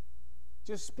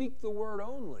 Just speak the word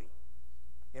only,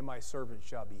 and my servant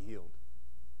shall be healed.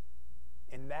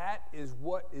 And that is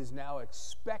what is now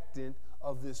expectant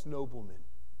of this nobleman.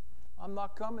 I'm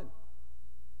not coming.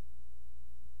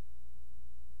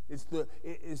 It's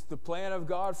the plan of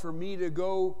God for me to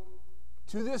go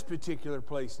to this particular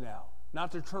place now,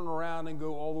 not to turn around and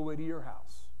go all the way to your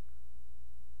house.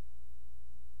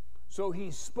 So he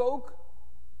spoke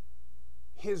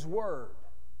his word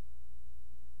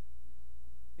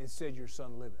and said, Your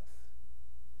son liveth.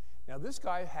 Now this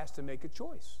guy has to make a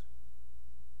choice.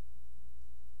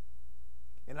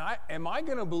 And am I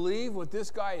going to believe what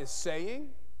this guy is saying?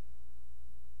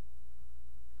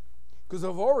 Because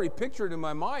I've already pictured in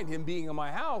my mind him being in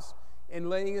my house and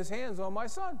laying his hands on my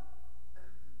son.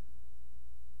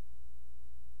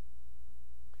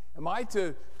 Am I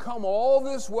to come all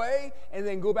this way and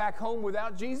then go back home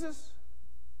without Jesus?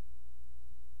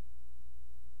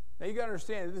 Now you got to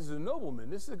understand, this is a nobleman.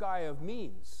 This is a guy of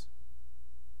means.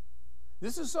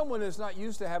 This is someone that's not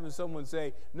used to having someone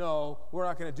say, no, we're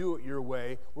not going to do it your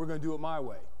way. We're going to do it my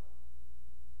way.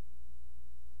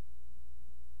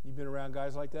 You been around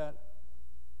guys like that?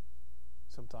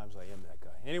 Sometimes I am that guy.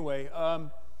 Anyway,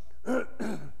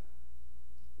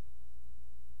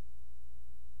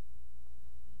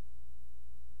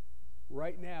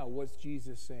 right now, what's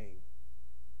Jesus saying?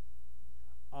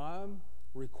 I'm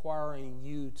requiring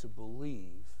you to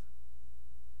believe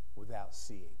without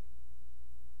seeing.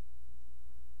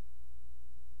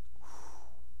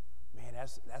 Man,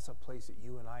 that's a place that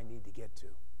you and I need to get to.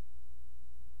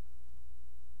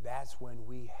 That's when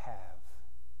we have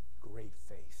great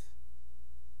faith.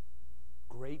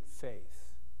 Great faith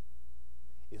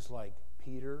is like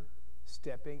Peter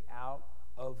stepping out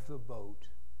of the boat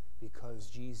because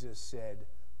Jesus said,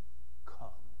 "Come."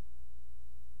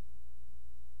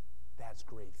 That's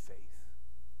great faith.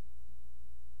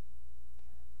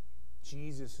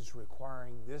 Jesus is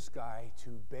requiring this guy to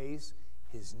base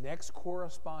his next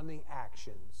corresponding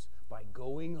actions by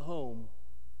going home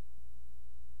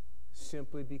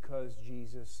simply because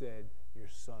Jesus said, "Your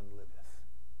son liveth."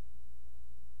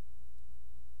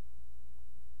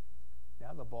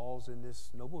 Now the ball's in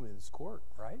this nobleman's court,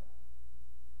 right?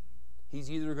 He's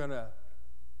either going to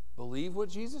believe what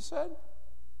Jesus said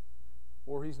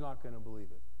or he's not going to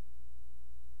believe it.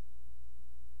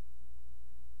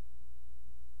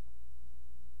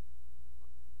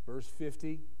 Verse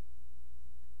 50,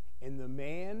 and the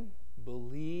man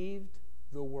believed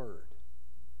the word.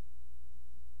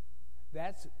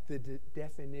 That's the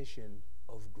definition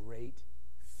of great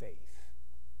faith.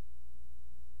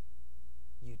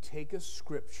 You take a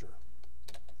scripture,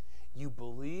 you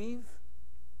believe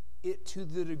it to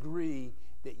the degree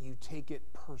that you take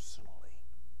it personally.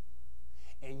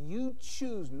 And you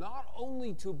choose not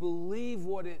only to believe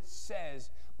what it says,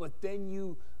 but then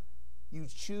you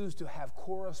choose to have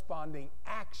corresponding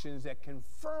actions that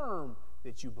confirm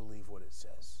that you believe what it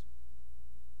says.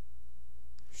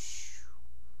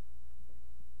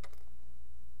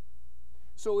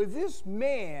 So if this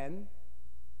man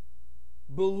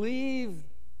believed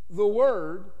the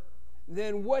word,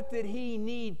 then what did he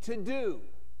need to do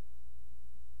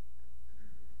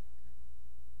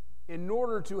in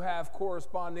order to have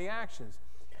corresponding actions?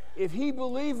 If he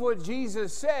believed what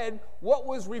Jesus said, what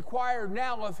was required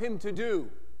now of him to do?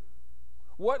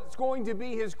 What's going to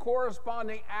be his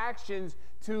corresponding actions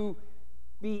to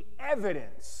be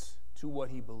evidence to what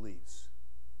he believes?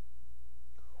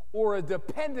 Or a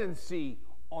dependency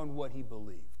on what he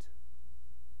believed?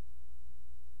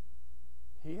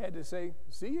 He had to say,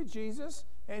 "See you, Jesus,"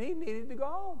 and he needed to go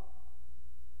home.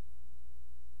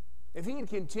 If he had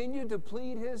continued to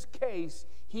plead his case,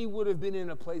 he would have been in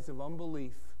a place of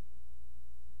unbelief.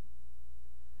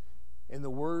 And the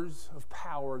words of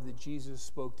power that Jesus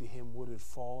spoke to him would have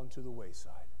fallen to the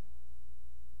wayside.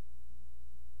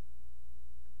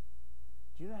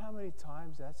 Do you know how many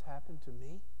times that's happened to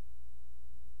me?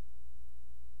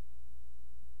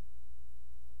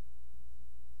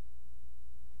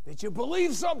 That you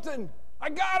believe something, I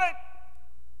got it!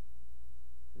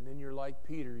 And then you're like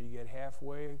Peter, you get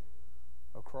halfway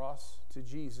across to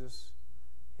Jesus,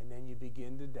 and then you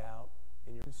begin to doubt,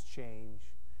 and your things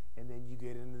change. And then you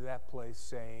get into that place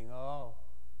saying, "Oh,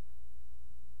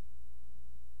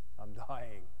 I'm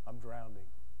dying, I'm drowning."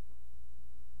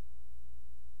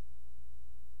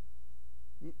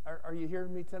 Are you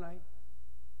hearing me tonight?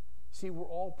 See, we're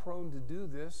all prone to do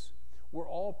this. We're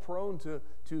all prone to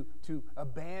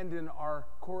abandon our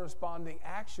corresponding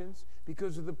actions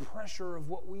because of the pressure of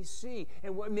what we see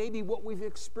and maybe what we've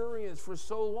experienced for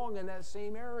so long in that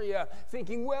same area,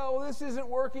 thinking, "Well, this isn't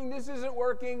working, this isn't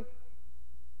working."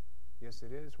 Yes,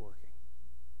 it is working.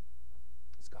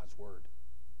 It's God's word.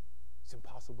 It's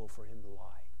impossible for him to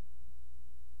lie.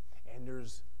 And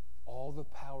there's all the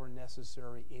power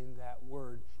necessary in that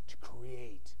word to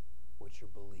create what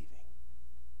you're believing.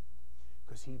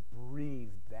 Because he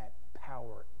breathed that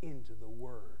power into the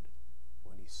word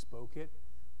when he spoke it,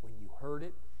 when you heard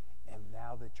it, and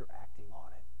now that you're acting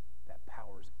on it, that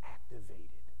power is activated.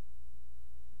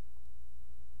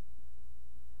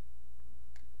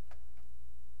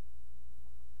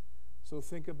 So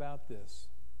think about this.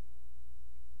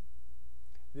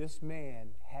 This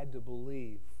man had to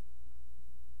believe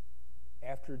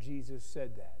after Jesus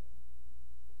said that.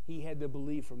 He had to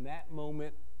believe from that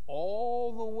moment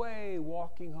all the way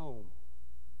walking home,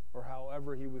 or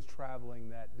however he was traveling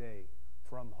that day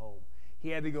from home. He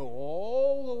had to go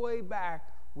all the way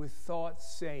back with thoughts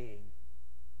saying,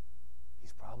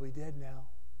 "He's probably dead now.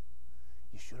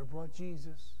 You should have brought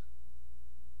Jesus."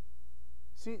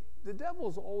 See, the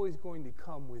devil's always going to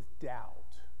come with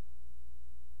doubt.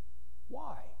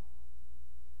 Why?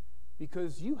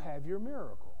 Because you have your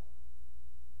miracle.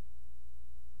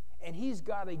 And he's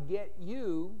got to get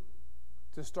you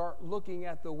to start looking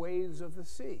at the waves of the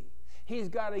sea. He's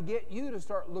got to get you to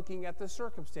start looking at the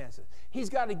circumstances. He's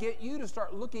got to get you to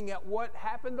start looking at what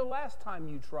happened the last time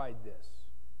you tried this.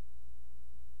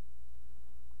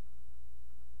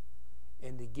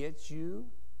 and to get you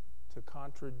to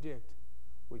contradict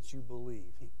what you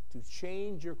believe, to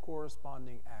change your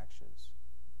corresponding actions.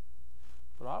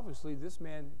 But obviously, this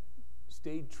man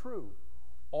stayed true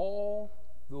all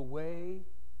the way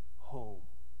home.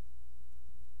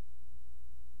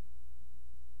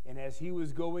 And as he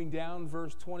was going down,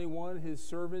 verse 21, his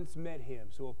servants met him.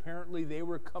 So apparently they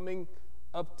were coming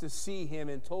up to see him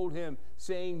and told him,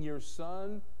 saying, "Your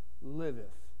son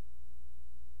liveth."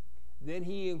 Then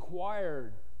he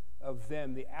inquired of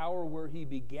them the hour where he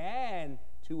began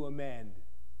to amend.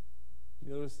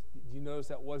 You notice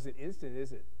that wasn't instant,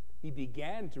 is it? He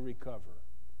began to recover.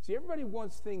 See, everybody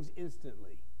wants things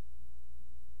instantly.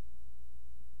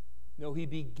 No, he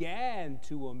began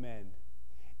to amend.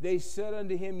 They said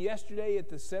unto him, "Yesterday at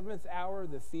the 7th hour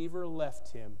the fever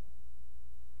left him."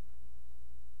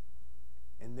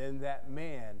 And then that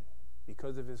man,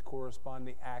 because of his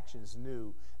corresponding actions,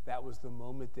 knew that was the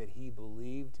moment that he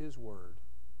believed his word.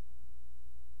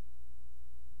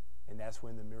 And that's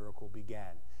when the miracle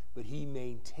began. But he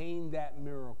maintained that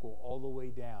miracle all the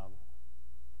way down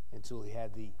until he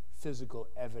had the physical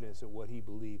evidence of what he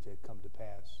believed had come to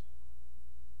pass.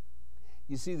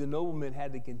 You see, the nobleman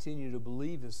had to continue to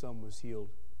believe his son was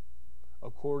healed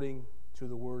according to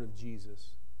the word of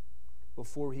Jesus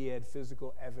before he had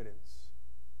physical evidence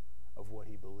of what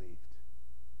he believed.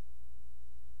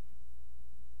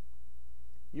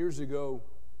 Years ago,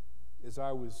 as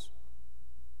I was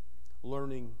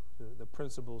learning the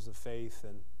principles of faith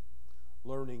and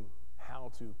learning how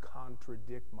to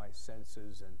contradict my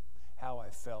senses and how I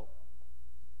felt,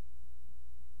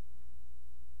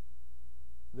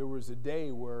 there was a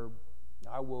day where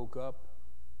I woke up,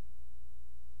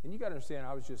 and you got to understand,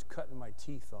 I was just cutting my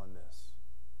teeth on this.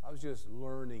 I was just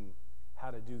learning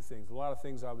how to do things. A lot of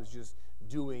things I was just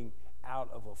doing out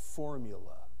of a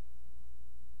formula.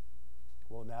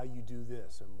 Well, now you do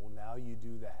this, and well, now you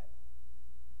do that.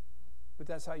 But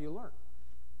that's how you learn.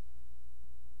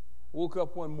 Woke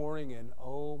up one morning, and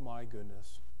oh my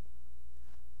goodness,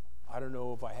 I don't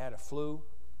know if I had a flu.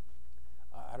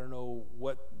 I don't know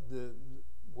what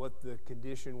the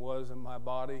condition was in my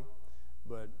body,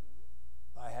 but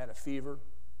I had a fever.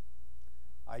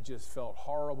 I just felt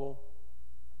horrible.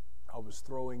 I was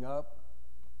throwing up.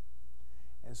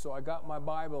 And so I got my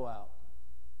Bible out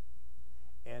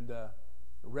and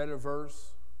read a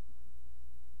verse,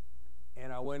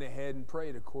 and I went ahead and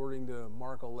prayed according to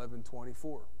Mark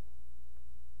 11:24.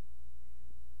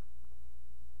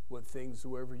 What things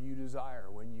soever you desire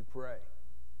when you pray,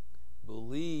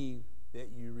 believe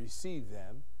that you receive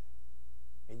them,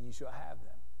 and you shall have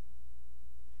them.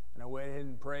 And I went ahead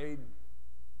and prayed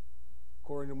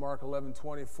according to Mark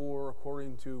 11:24,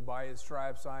 according to by his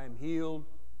stripes I am healed.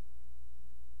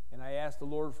 And I asked the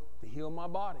Lord to heal my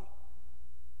body.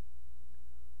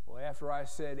 Well, after I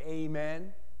said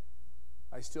amen,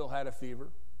 I still had a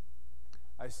fever.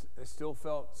 I still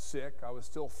felt sick. I was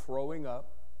still throwing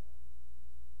up.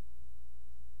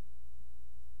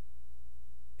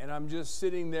 And I'm just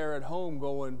sitting there at home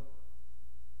going,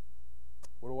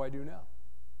 what do I do now?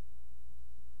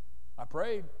 I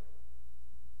prayed.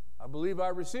 I believe I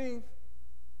received.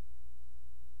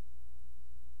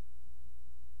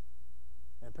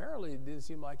 And apparently it didn't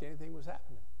seem like anything was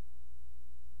happening.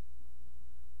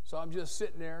 So I'm just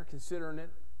sitting there considering it.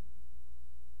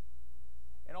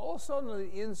 And all of a sudden on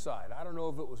the inside, I don't know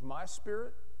if it was my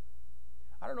spirit.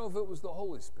 I don't know if it was the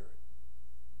Holy Spirit.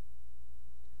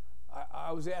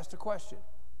 I was asked a question.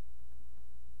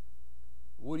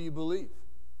 What do you believe?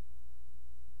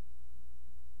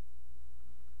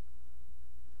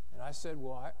 And I said,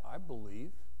 well, I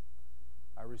believe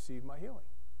I received my healing.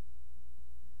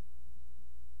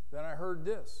 Then I heard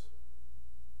this.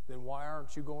 Then why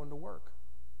aren't you going to work?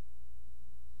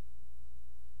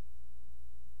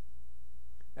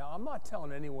 Now, I'm not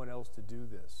telling anyone else to do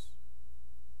this,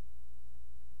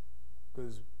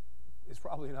 because it's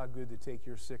probably not good to take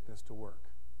your sickness to work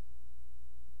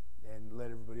and let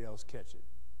everybody else catch it.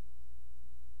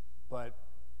 But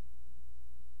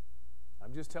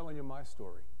I'm just telling you my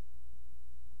story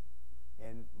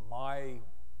and my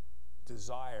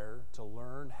desire to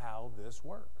learn how this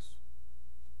works.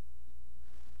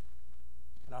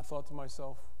 And I thought to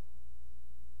myself,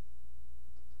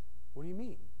 what do you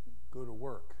mean, go to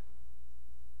work?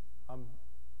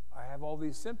 I have all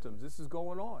these symptoms. This is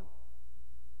going on.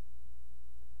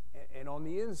 And on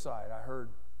the inside, I heard,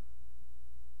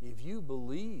 if you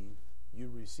believe you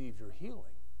received your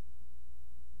healing,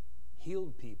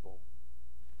 healed people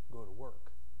go to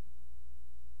work.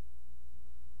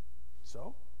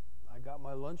 So I got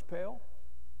my lunch pail.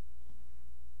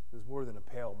 It was more than a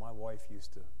pail. My wife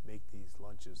used to make these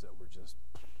lunches that were just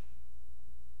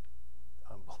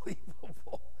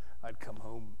unbelievable. I'd come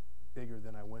home bigger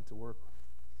than I went to work.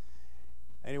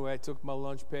 Anyway, I took my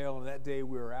lunch pail, and that day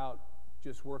we were out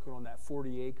just working on that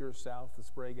 40 acres south of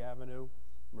Sprague Avenue.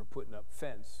 And we're putting up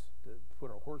fence to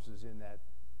put our horses in that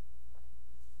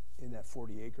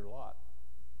 40-acre lot.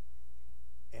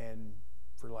 And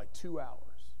for like 2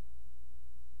 hours,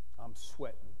 I'm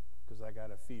sweating because I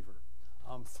got a fever.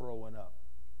 I'm throwing up.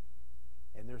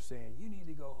 And they're saying, you need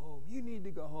to go home. You need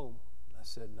to go home. And I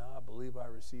said, no, I believe I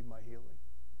received my healing.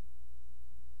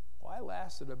 Well, I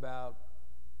lasted about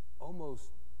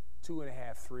almost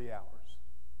 2.5, 3 hours.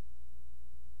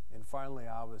 And finally,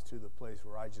 I was to the place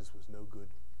where I just was no good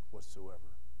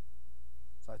whatsoever.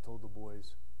 So I told the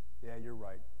boys, yeah, you're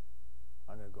right.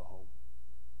 I'm going to go home.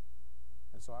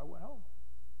 And so I went home.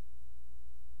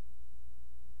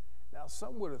 Now,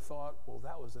 some would have thought, well,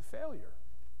 that was a failure.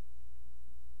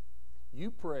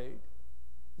 You prayed.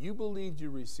 You believed you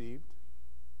received.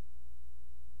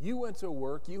 You went to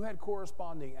work. You had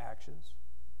corresponding actions.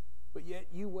 But yet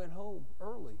you went home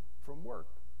early from work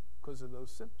because of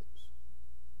those symptoms.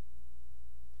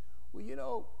 Well, you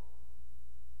know,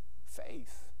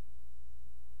 faith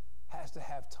has to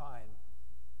have time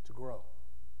to grow.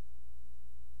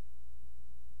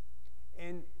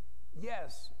 And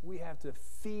yes, we have to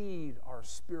feed our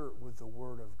spirit with the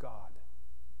Word of God.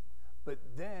 But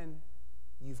then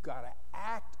you've got to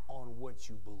act on what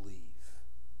you believe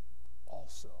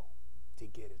also to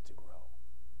get it to grow.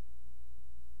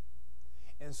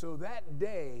 And so that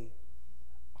day,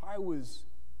 I was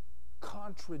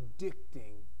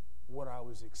contradicting what I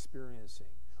was experiencing,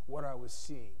 what I was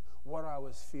seeing, what I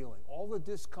was feeling, all the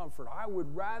discomfort. I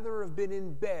would rather have been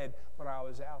in bed, but I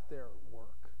was out there at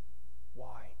work.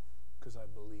 Why? Because I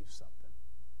believed something.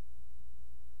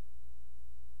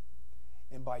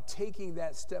 And by taking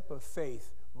that step of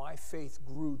faith, my faith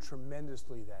grew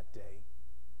tremendously that day.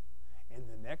 And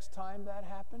the next time that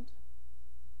happened,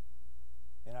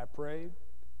 and I prayed,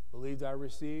 believed I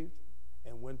received,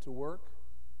 and went to work,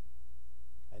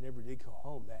 I never did go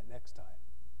home that next time.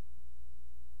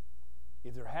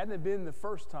 If there hadn't been the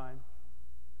first time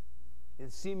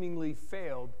and seemingly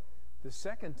failed, the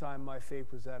second time my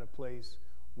faith was at a place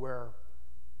where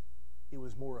it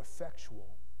was more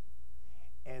effectual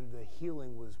and the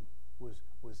healing was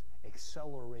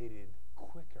accelerated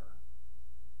quicker.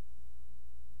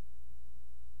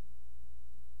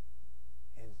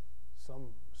 And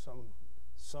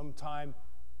sometime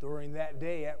during that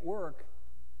day at work,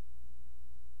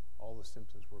 all the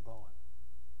symptoms were gone.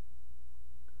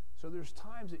 So there's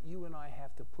times that you and I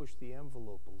have to push the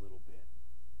envelope a little bit.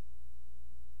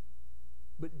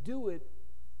 But do it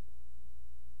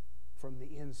from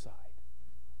the inside.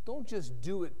 Don't just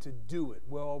do it to do it.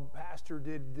 Well, Pastor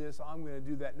did this, I'm going to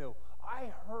do that. No,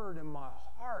 I heard in my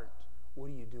heart, what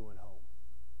are you doing home?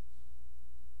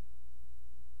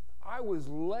 I was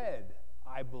led,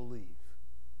 I believe,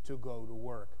 to go to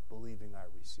work believing I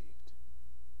received.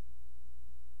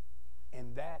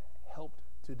 And that helped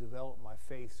to develop my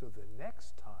faith so the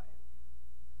next time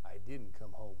I didn't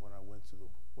come home when I went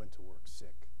to work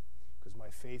sick, because my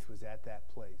faith was at that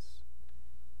place.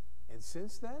 And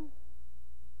since then,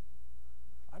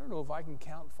 I don't know if I can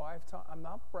count 5 times. I'm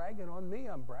not bragging on me.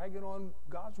 I'm bragging on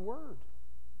God's Word.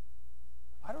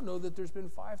 I don't know that there's been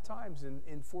 5 times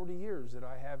in 40 years that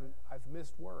I've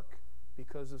missed work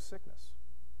because of sickness.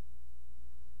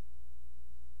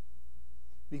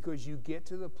 Because you get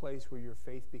to the place where your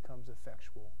faith becomes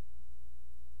effectual.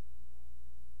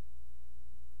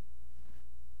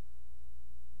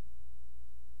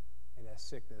 And that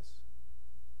sickness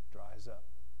dries up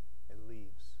and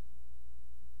leaves.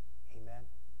 Amen?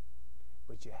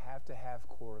 But you have to have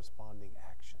corresponding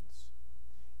actions.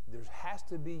 There has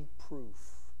to be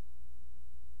proof.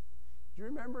 Do you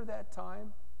remember that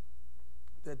time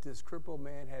that this crippled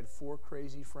man had 4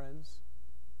 crazy friends?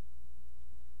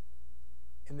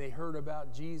 And they heard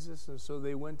about Jesus, and so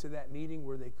they went to that meeting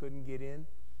where they couldn't get in.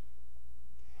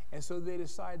 And so they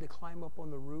decided to climb up on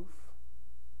the roof,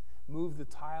 move the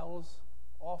tiles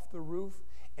off the roof,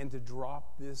 and to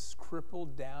drop this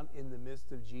crippled down in the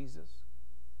midst of Jesus.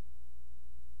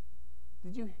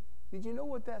 Did you know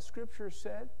what that scripture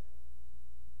said?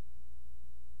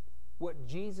 What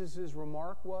Jesus'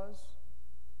 remark was?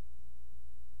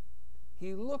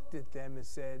 He looked at them and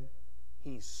said,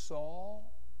 he saw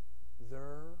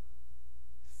their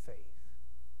faith.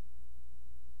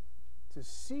 To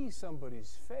see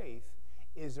somebody's faith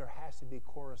is there has to be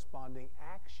corresponding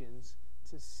actions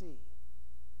to see.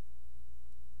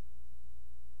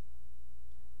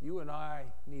 You and I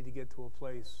need to get to a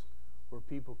place where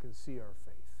people can see our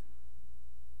faith.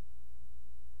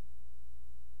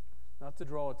 Not to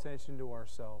draw attention to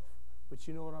ourselves, But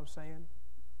you know what I'm saying?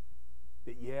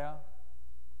 That, yeah,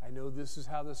 I know this is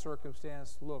how the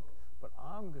circumstance looked, but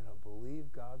I'm going to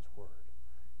believe God's word.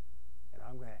 And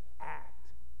I'm going to act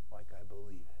like I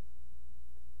believe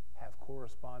it. Have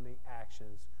corresponding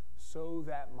actions so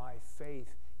that my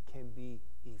faith can be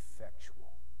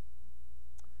effectual.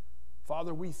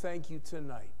 Father, we thank you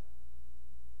tonight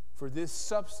for this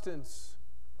substance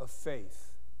of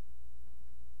faith.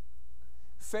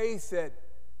 Faith that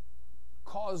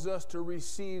caused us to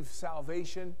receive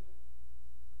salvation.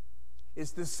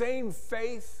 It's the same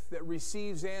faith that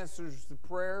receives answers to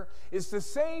prayer. It's the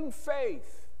same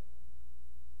faith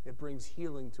that brings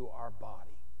healing to our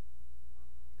body.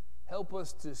 Help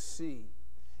us to see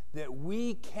that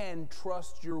we can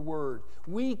trust your word.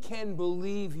 We can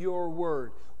believe your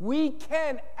word. We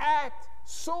can act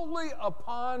solely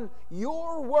upon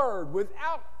your word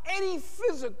without any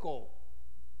physical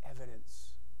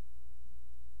evidence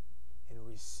and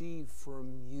receive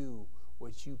from you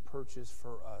what you purchased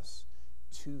for us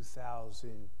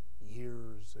 2,000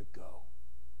 years ago.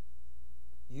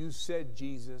 You said,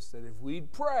 Jesus, that if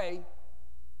we'd pray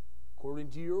according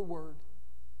to your word,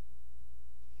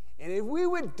 and if we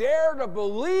would dare to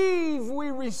believe we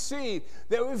receive,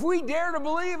 that if we dare to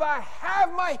believe I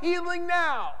have my healing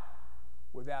now,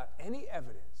 without any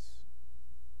evidence,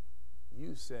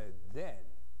 you said then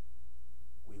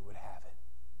we would have it.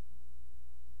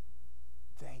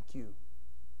 Thank you.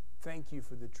 Thank you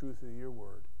for the truth of your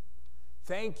word.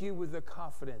 Thank you with the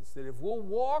confidence that if we'll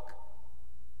walk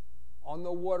on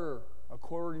the water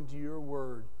according to your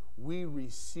word, we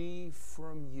receive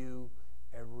from you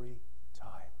every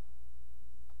time.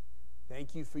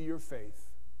 Thank you for your faith,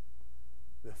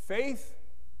 the faith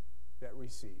that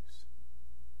receives.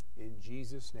 In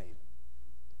Jesus' name,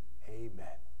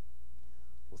 amen.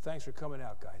 Well, thanks for coming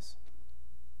out, guys.